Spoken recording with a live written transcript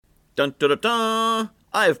Dun dun dun dun!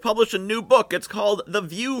 I've published a new book. It's called The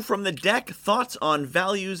View from the Deck, Thoughts on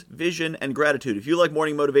Values, Vision, and Gratitude. If you like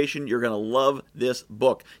morning motivation, you're going to love this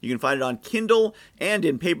book. You can find it on Kindle and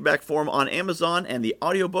in paperback form on Amazon, and the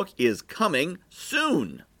audiobook is coming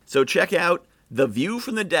soon. So check out The View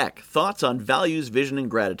from the Deck, Thoughts on Values, Vision, and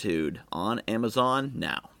Gratitude on Amazon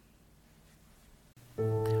now.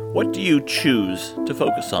 What do you choose to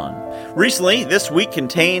focus on? Recently, this week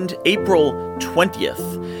contained April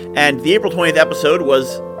 20th, and the April 20th episode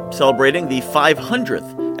was celebrating the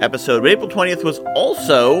 500th episode. But April 20th was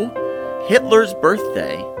also Hitler's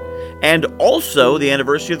birthday, and also the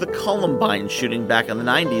anniversary of the Columbine shooting back in the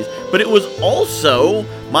 90s. But it was also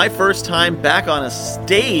my first time back on a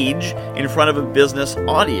stage in front of a business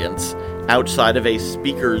audience outside of a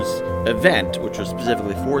speaker's event, which was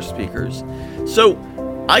specifically for speakers. So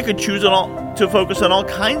I could choose to focus on all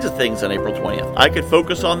kinds of things on April 20th. I could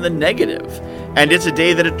focus on the negative, and it's a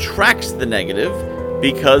day that attracts the negative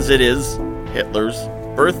because it is Hitler's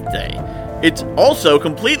birthday. It's also,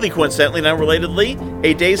 completely coincidentally and unrelatedly,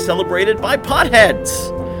 a day celebrated by potheads,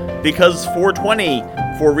 because 420,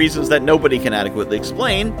 for reasons that nobody can adequately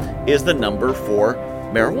explain, is the number for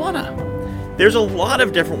marijuana. There's a lot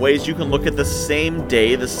of different ways you can look at the same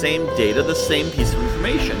day, the same data, the same piece of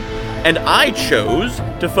information. And I chose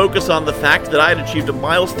to focus on the fact that I had achieved a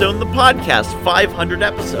milestone in the podcast, 500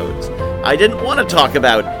 episodes. I didn't want to talk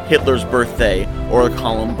about Hitler's birthday or the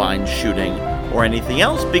Columbine shooting or anything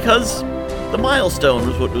else because the milestone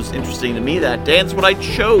was what was interesting to me that day, and it's what I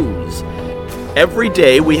chose. Every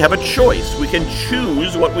day we have a choice. We can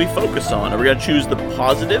choose what we focus on. Are we going to choose the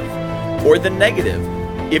positive or the negative?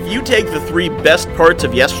 If you take the three best parts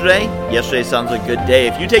of yesterday sounds like a good day.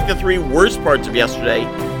 If you take the three worst parts of yesterday,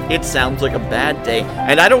 it sounds like a bad day.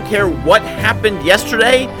 And I don't care what happened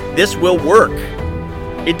yesterday, this will work.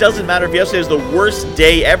 It doesn't matter if yesterday is the worst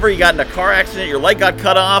day ever, you got in a car accident, your light got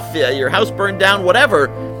cut off, your house burned down, whatever.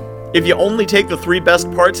 If you only take the three best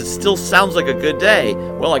parts, it still sounds like a good day.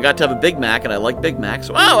 Well, I got to have a Big Mac, and I like Big Macs.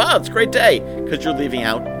 So, wow, it's a great day, because you're leaving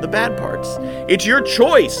out the bad parts. It's your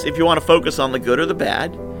choice if you want to focus on the good or the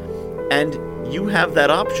bad, and you have that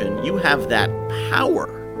option. You have that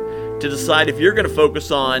power to decide if you're going to focus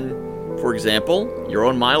on, for example, your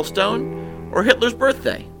own milestone or Hitler's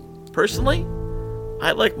birthday. Personally,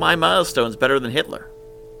 I like my milestones better than Hitler.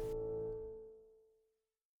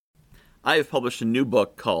 I have published a new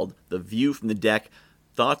book called The View from the Deck,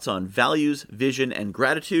 Thoughts on Values, Vision, and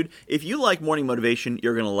Gratitude. If you like morning motivation,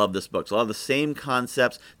 you're going to love this book. It's a lot of the same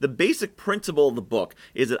concepts. The basic principle of the book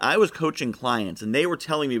is that I was coaching clients, and they were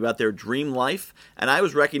telling me about their dream life, and I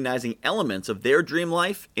was recognizing elements of their dream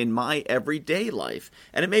life in my everyday life.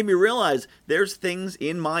 And it made me realize there's things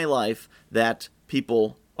in my life that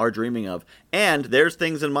people are dreaming of. And there's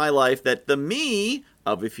things in my life that the me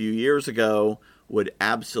of a few years ago would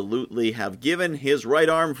absolutely have given his right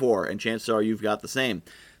arm for, and chances are you've got the same.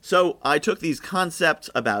 So I took these concepts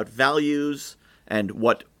about values and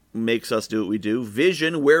what makes us do what we do,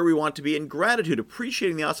 vision, where we want to be, and gratitude,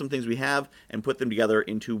 appreciating the awesome things we have, and put them together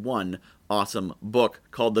into one awesome book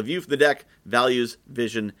called The View from the Deck, Values,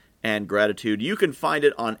 Vision, and Gratitude. You can find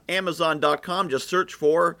it on Amazon.com. Just search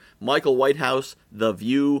for Michael Whitehouse, The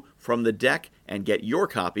View from the Deck, and get your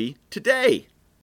copy today.